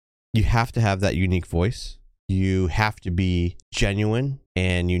you have to have that unique voice. You have to be genuine,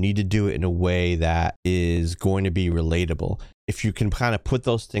 and you need to do it in a way that is going to be relatable. If you can kind of put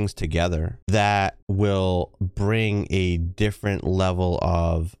those things together, that will bring a different level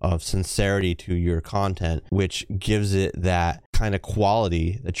of sincerity to your content, which gives it that kind of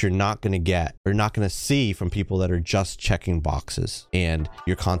quality that you're not going to get or not going to see from people that are just checking boxes, and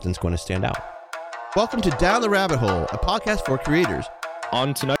your content's going to stand out. Welcome to Down the Rabbit Hole, a podcast for creators.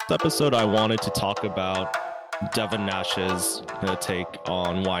 On tonight's episode, I wanted to talk about Devin Nash's take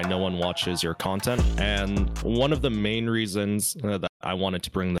on why no one watches your content. And one of the main reasons that I wanted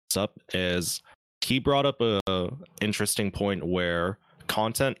to bring this up is he brought up a interesting point where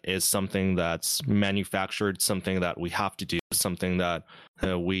content is something that's manufactured, something that we have to do, something that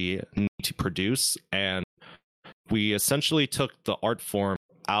we need to produce. And we essentially took the art form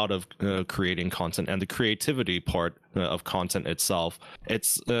out of creating content and the creativity part of content itself.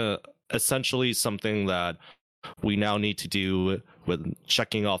 It's essentially something that we now need to do with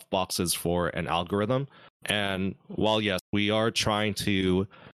checking off boxes for an algorithm. And while, yes, we are trying to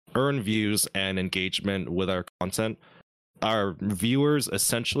earn views and engagement with our content, our viewers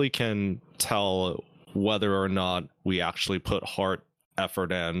essentially can tell whether or not we actually put heart,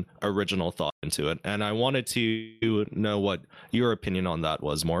 effort, and original thought into it. And I wanted to know what your opinion on that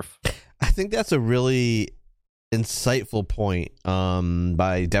was, Morph. I think that's a really insightful point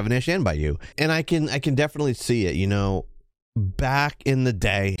by Devin Nash and by you, and I can definitely see it. You know, back in the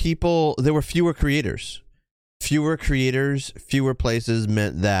day, there were fewer creators, fewer places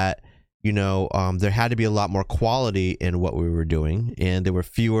meant that, you know, there had to be a lot more quality in what we were doing, and there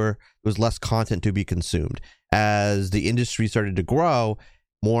was less content to be consumed. As the industry started to grow,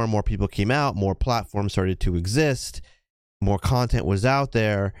 more and more people came out, more platforms started to exist, more content was out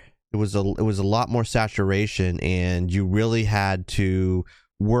there. It was a lot more saturation, and you really had to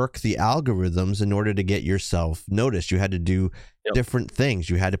work the algorithms in order to get yourself noticed. You had to do different things.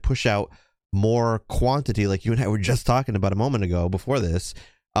 You had to push out more quantity, like you and I were just talking about a moment ago before this,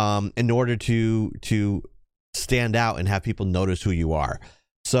 in order to stand out and have people notice who you are.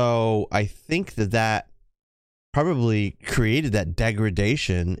 So I think that probably created that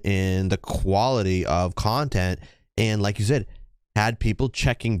degradation in the quality of content, and like you said, had people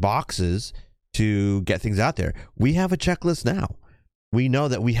checking boxes to get things out there. We have a checklist now. We know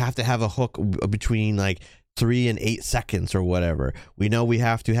that we have to have a hook between like 3 and 8 seconds or whatever. We know we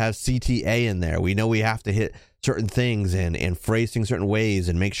have to have CTA in there. We know we have to hit certain things and phrase things certain ways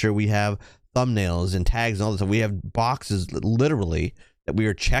and make sure we have thumbnails and tags and all this. We have boxes literally that we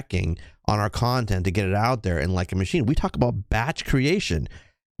are checking on our content to get it out there. And like a machine, we talk about batch creation.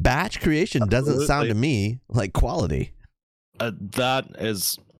 Batch creation doesn't sound to me like quality. That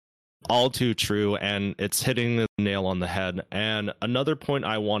is all too true, and it's hitting the nail on the head. And another point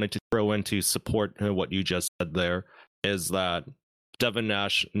I wanted to throw in to support what you just said there is that Devin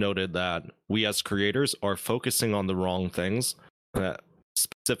Nash noted that we as creators are focusing on the wrong things,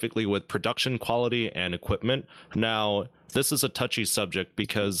 specifically with production quality and equipment. Now, this is a touchy subject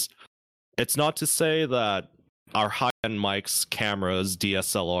because it's not to say that our high-end mics, cameras,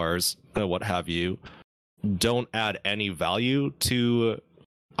 DSLRs, what have you, don't add any value to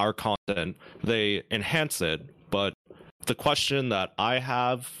our content. They enhance it, but the question that I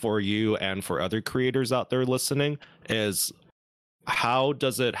have for you and for other creators out there listening is, how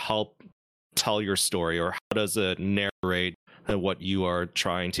does it help tell your story, or how does it narrate what you are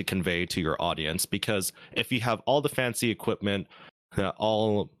trying to convey to your audience? Because if you have all the fancy equipment,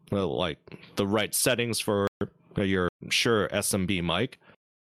 all like the right settings for your Shure SMB mic,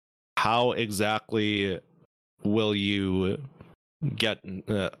 how exactly will you get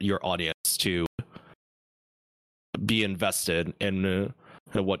your audience to be invested in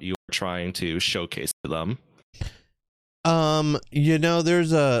what you are trying to showcase to them? You know,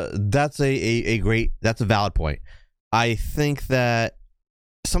 that's a valid point. I think that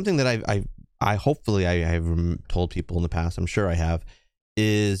something that I hopefully I have told people in the past, I'm sure I have,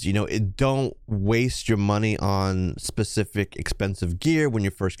 is, you know, don't waste your money on specific expensive gear when you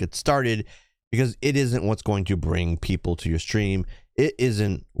first get started, because it isn't what's going to bring people to your stream. It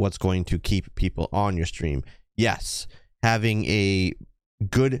isn't what's going to keep people on your stream. Yes, having a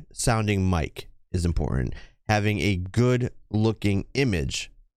good sounding mic is important. Having a good looking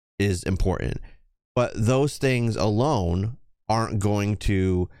image is important. But those things alone aren't going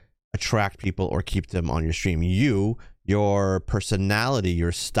to attract people or keep them on your stream. Your personality,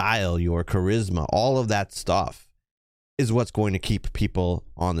 your style, your charisma, all of that stuff is what's going to keep people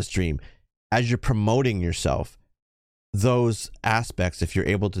on the stream. As you're promoting yourself, those aspects, if you're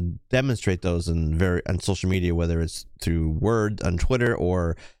able to demonstrate those on social media, whether it's through word on Twitter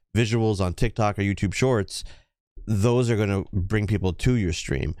or visuals on TikTok or YouTube Shorts, those are going to bring people to your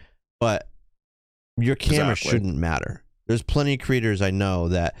stream. But your camera shouldn't matter. There's plenty of creators I know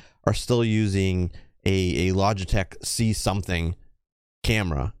that are still using a Logitech C something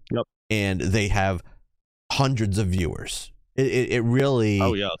camera, and they have hundreds of viewers. It really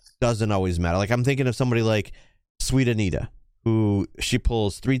doesn't always matter. Like, I'm thinking of somebody like Sweet Anita, who she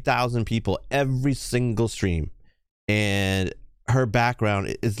pulls 3,000 people every single stream, and her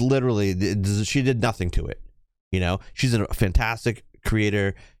background is literally, she did nothing to it. You know, she's a fantastic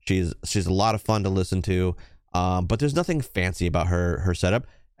creator. She's a lot of fun to listen to, but there's nothing fancy about her setup.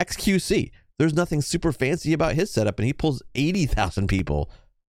 XQC, there's nothing super fancy about his setup, and he pulls 80,000 people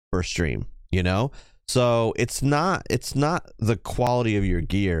per stream. You know, so it's not the quality of your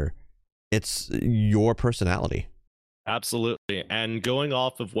gear, it's your personality. Absolutely. And going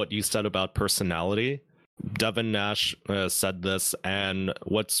off of what you said about personality, Devin Nash said this, and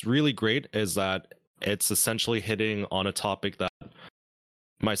what's really great is that it's essentially hitting on a topic that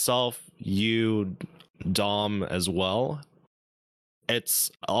myself, you, Dom as well,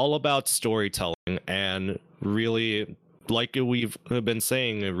 it's all about storytelling. And really, like we've been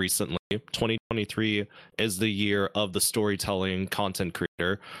saying recently, 2023 is the year of the storytelling content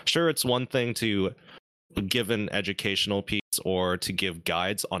creator. Sure, it's one thing to give an educational piece or to give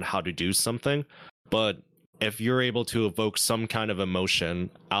guides on how to do something, but if you're able to evoke some kind of emotion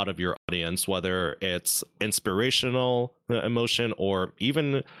out of your audience, whether it's inspirational emotion or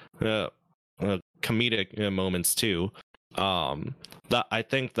even comedic moments too, that I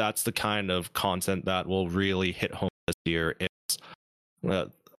think that's the kind of content that will really hit home this year.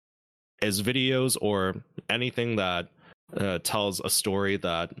 Is videos or anything that tells a story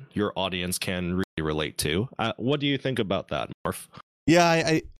that your audience can really relate to. What do you think about that, Morph?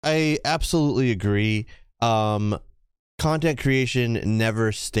 Yeah, I absolutely agree. Content creation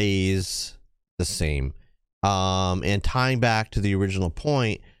never stays the same. And tying back to the original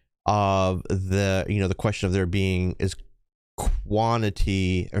point of the question of there being is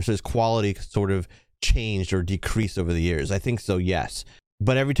quantity or says quality sort of changed or decreased over the years. I think so, yes.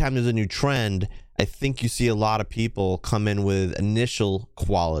 But every time there's a new trend, I think you see a lot of people come in with initial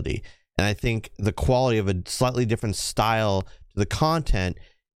quality. And I think the quality of a slightly different style to the content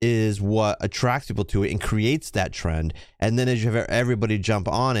is what attracts people to it and creates that trend. And then as you have everybody jump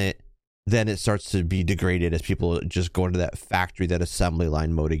on it, then it starts to be degraded as people just go into that factory, that assembly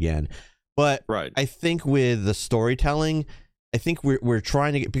line mode again. But I think with the storytelling, I think we're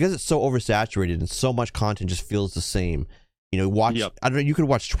trying to get, because it's so oversaturated and so much content just feels the same. You know, I don't know, you could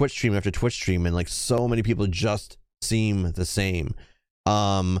watch Twitch stream after Twitch stream and like so many people just seem the same.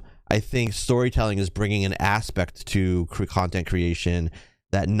 I think storytelling is bringing an aspect to content creation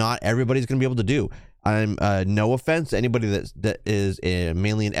that not everybody's going to be able to do. I'm no offense to anybody that is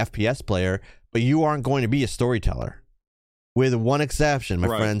mainly an FPS player, but you aren't going to be a storyteller. With one exception, my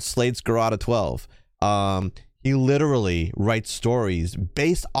friend Slade's Garada 12. He literally writes stories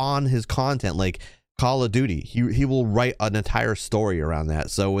based on his content, like Call of Duty. He will write an entire story around that.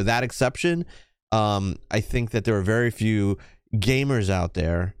 So with that exception, I think that there are very few gamers out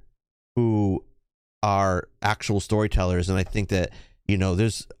there who are actual storytellers, and I think that, you know,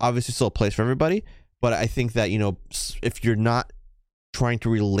 there's obviously still a place for everybody, but I think that, you know, if you're not trying to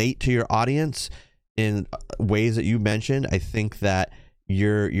relate to your audience in ways that you mentioned, I think that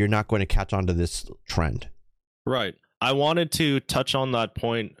you're not going to catch on to this trend. Right. I wanted to touch on that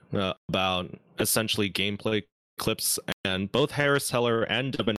point about essentially gameplay clips, and both Harris Heller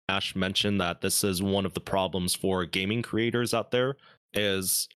and Devin Nash mentioned that this is one of the problems for gaming creators out there,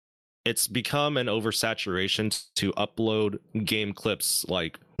 is it's become an oversaturation to upload game clips,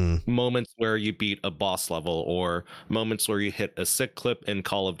 like moments where you beat a boss level or moments where you hit a sick clip in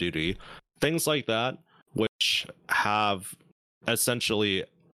Call of Duty, things like that, which have essentially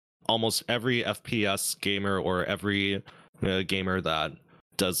almost every FPS gamer or every gamer that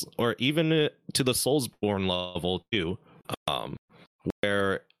does, or even to the Soulsborne level too,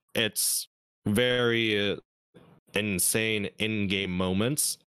 where it's very insane in-game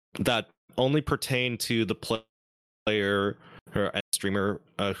moments that only pertain to the player or streamer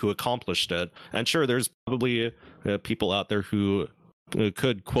who accomplished it. And sure, there's probably people out there who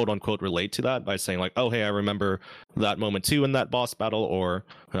could quote unquote relate to that by saying like, oh hey, I remember that moment too in that boss battle, or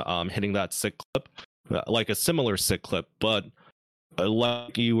hitting that sick clip, like a similar sick clip. But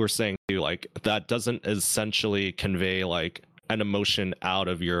like you were saying too, like that doesn't essentially convey like an emotion out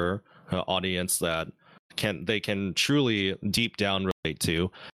of your audience that they can truly deep down relate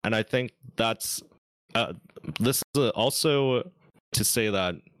to. And I think that's this is also to say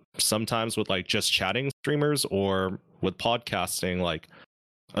that sometimes with like just chatting streamers or with podcasting, like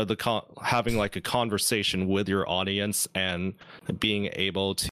having like a conversation with your audience and being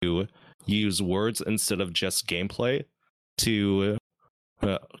able to use words instead of just gameplay to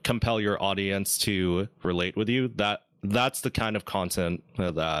compel your audience to relate with you. That's the kind of content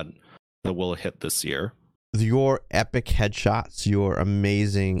that will hit this year. Your epic headshots, your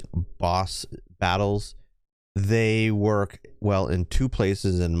amazing boss battles, they work well in two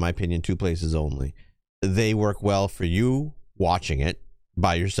places, in my opinion, two places only. They work well for you watching it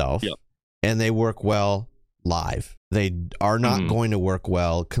by yourself, yep. and they work well live. They are not going to work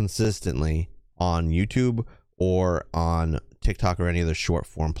well consistently on YouTube or on TikTok or any other short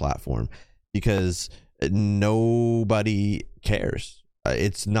form platform, because nobody cares.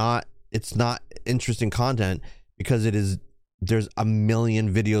 It's not interesting content because there's a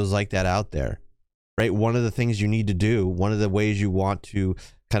million videos like that out there, right? One of the things you need to do, one of the ways you want to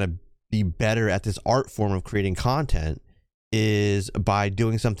kind of be better at this art form of creating content, is by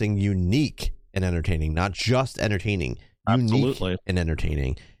doing something unique and entertaining, not just entertaining. Absolutely. Unique and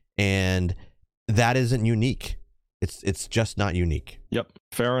entertaining. And that isn't unique. It's just not unique. Yep,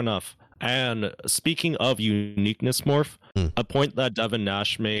 fair enough. And speaking of uniqueness, Morph, a point that Devin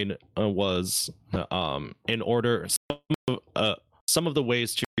Nash made was in order, some of the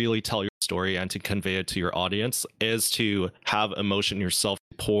ways to really tell your story and to convey it to your audience is to have emotion yourself,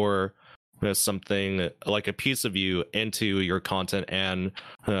 pour something like a piece of you into your content. And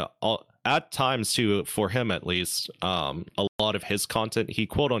at times too, for him at least, a lot of his content, he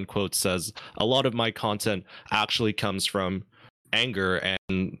quote unquote says, a lot of my content actually comes from anger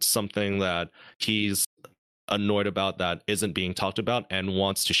and something that he's annoyed about that isn't being talked about and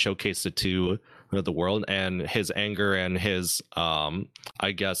wants to showcase it to the world. And his anger and his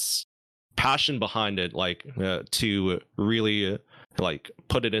I guess passion behind it, like to really like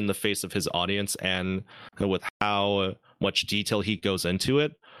put it in the face of his audience, and with how much detail he goes into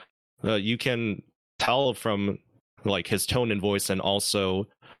it, you can tell from like his tone and voice, and also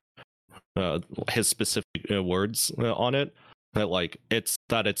his specific words on it,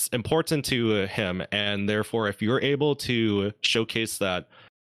 that it's important to him. And therefore, if you're able to showcase that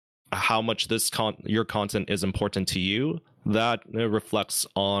how much your content is important to you, that reflects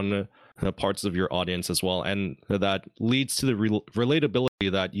on parts of your audience as well, and that leads to the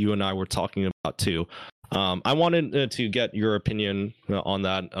relatability that you and I were talking about too. I wanted to get your opinion on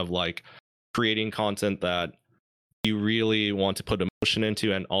that, of like creating content that you really want to put emotion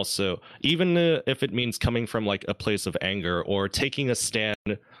into, and also even if it means coming from like a place of anger or taking a stand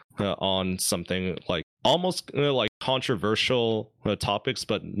on something like almost like controversial topics,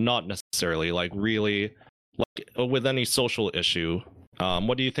 but not necessarily, like really like with any social issue.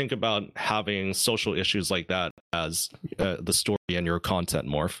 What do you think about having social issues like that as the story in your content,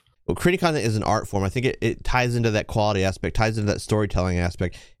 Morph? Well, creating content is an art form. I think it ties into that quality aspect, ties into that storytelling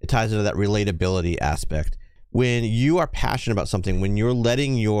aspect, it ties into that relatability aspect. When you are passionate about something, when you're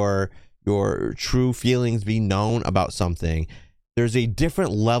letting your true feelings be known about something, there's a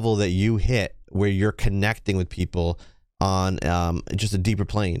different level that you hit where you're connecting with people on just a deeper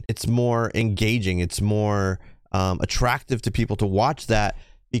plane. It's more engaging. It's more attractive to people to watch that,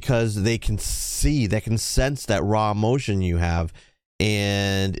 because they can sense that raw emotion you have,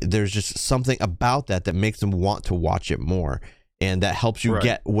 and there's just something about that makes them want to watch it more, and that helps you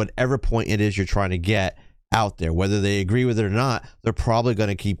get whatever point it is you're trying to get out there. Whether they agree with it or not, they're probably going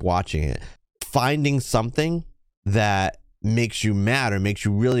to keep watching it. Finding something that makes you mad or makes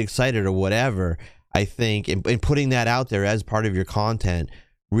you really excited or whatever, I think, and putting that out there as part of your content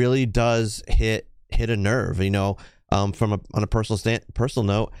really does hit a nerve. On a personal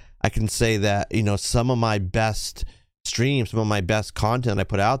note, I can say that some of my best streams, some of my best content I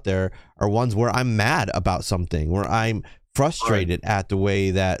put out there are ones where I'm mad about something, where I'm frustrated at the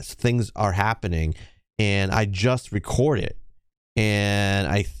way that things are happening, and I just record it. And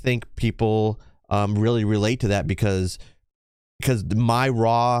I think people really relate to that because my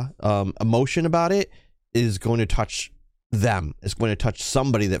raw emotion about it is going to touch them. It's going to touch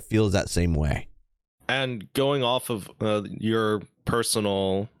somebody that feels that same way. And going off of your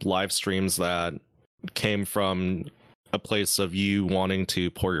personal live streams that came from a place of you wanting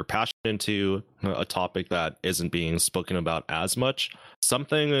to pour your passion into a topic that isn't being spoken about as much,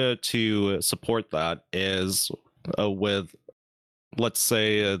 something to support that is with, let's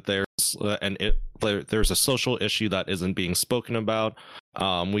say there's a social issue that isn't being spoken about.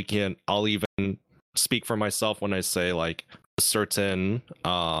 I'll even speak for myself when I say like a certain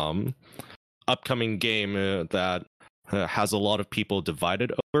upcoming game that has a lot of people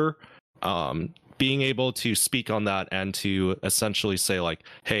divided over. being able to speak on that and to essentially say like,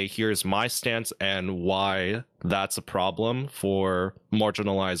 hey, here's my stance and why that's a problem for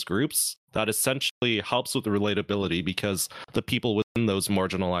marginalized groups, that essentially helps with the relatability, because the people within those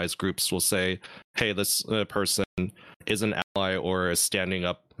marginalized groups will say, hey, this person is an ally or is standing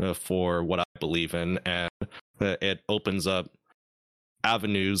up for what I believe in, and it opens up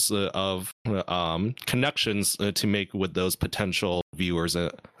avenues of connections to make with those potential viewers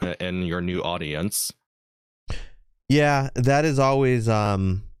in your new audience. Yeah, that is always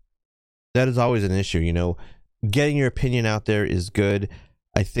an issue. You know, getting your opinion out there is good.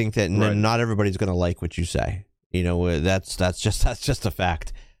 I think that not everybody's going to like what you say. You know, that's just a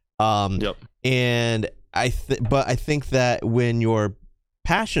fact. Yep. And but I think that when you're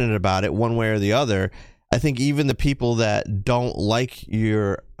passionate about it, one way or the other, I think even the people that don't like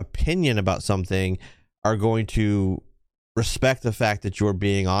your opinion about something are going to respect the fact that you're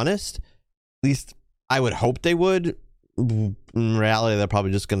being honest. At least I would hope they would. In reality, they're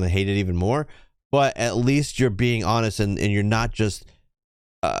probably just going to hate it even more. But at least you're being honest, and you're not just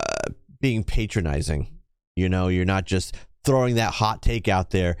being patronizing. You know, you're not just throwing that hot take out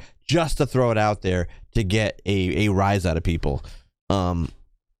there just to throw it out there to get a rise out of people.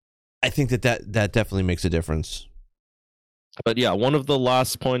 I think that definitely makes a difference. But yeah, one of the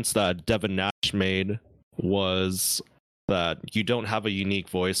last points that Devin Nash made was that you don't have a unique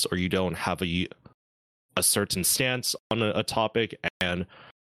voice, or you don't have a certain stance on a topic. And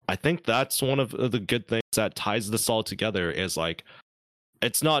I think that's one of the good things that ties this all together, is like,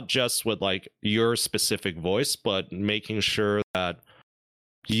 it's not just with like your specific voice, but making sure that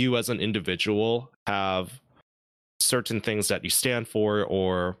you as an individual have certain things that you stand for,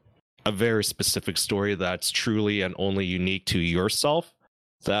 or a very specific story that's truly and only unique to yourself,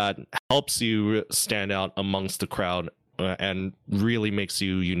 that helps you stand out amongst the crowd and really makes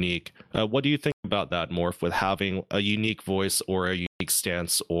you unique. What do you think about that, Morph, with having a unique voice or a unique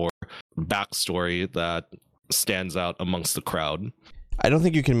stance or backstory that stands out amongst the crowd? I don't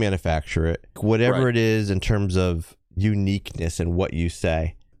think you can manufacture it. Whatever it is in terms of uniqueness and what you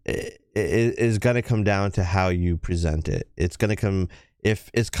say, it is going to come down to how you present it. It's going to come,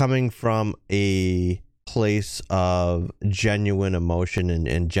 if it's coming from a place of genuine emotion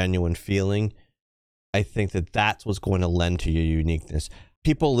and genuine feeling, I think that that's what's going to lend to your uniqueness.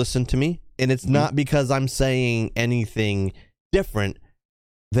 People listen to me, and it's not because I'm saying anything different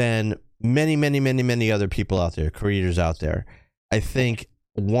than many, many, many, many other people out there, creators out there. I think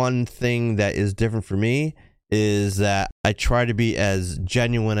one thing that is different for me is that I try to be as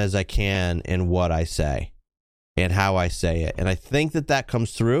genuine as I can in what I say and how I say it. And I think that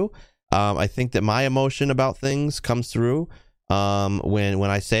comes through. I think that my emotion about things comes through when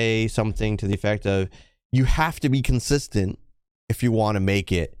I say something to the effect of, you have to be consistent if you want to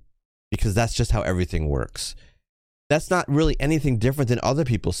make it, because that's just how everything works. That's not really anything different than other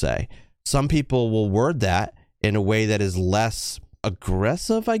people say. Some people will word that in a way that is less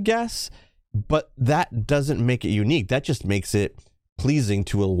aggressive, I guess, but that doesn't make it unique. That just makes it pleasing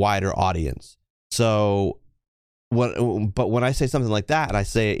to a wider audience. So when I say something like that, and I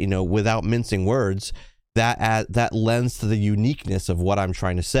say it, you know, without mincing words, that lends to the uniqueness of what I'm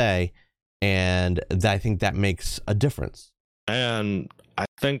trying to say, and I think that makes a difference. And I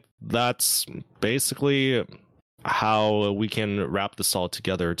think that's basically how we can wrap this all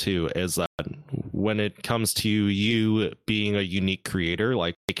together too, is that when it comes to you being a unique creator,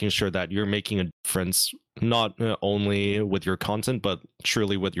 like making sure that you're making a difference, not only with your content, but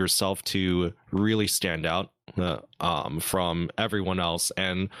truly with yourself, to really stand out from everyone else,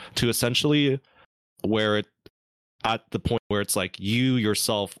 and to essentially where it at the point where it's like you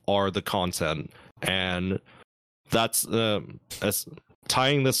yourself are the content. And that's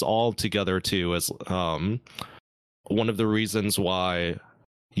tying this all together too is one of the reasons why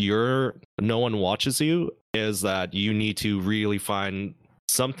no one watches you, is that you need to really find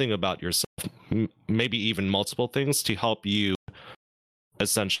something about yourself, maybe even multiple things, to help you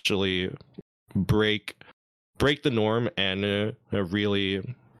essentially break the norm and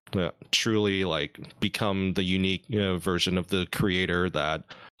really truly like become the unique version of the creator that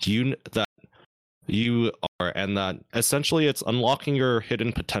you are, and that essentially it's unlocking your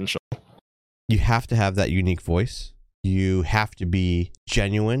hidden potential. You have to have that unique voice. You have to be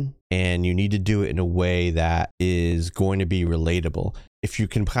genuine, and you need to do it in a way that is going to be relatable. If you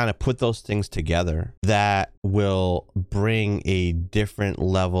can kind of put those things together, that will bring a different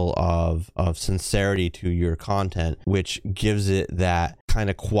level of sincerity to your content, which gives it that kind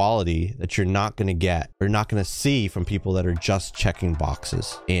of quality that you're not going to get or not going to see from people that are just checking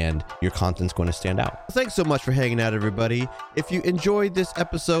boxes, and your content's going to stand out. Thanks so much for hanging out, everybody. If you enjoyed this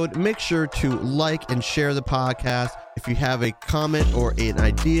episode, make sure to like and share the podcast. If you have a comment or an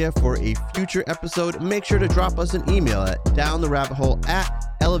idea for a future episode, make sure to drop us an email at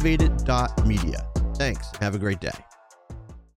downtherabbithole@elevated.media. Thanks. Have a great day.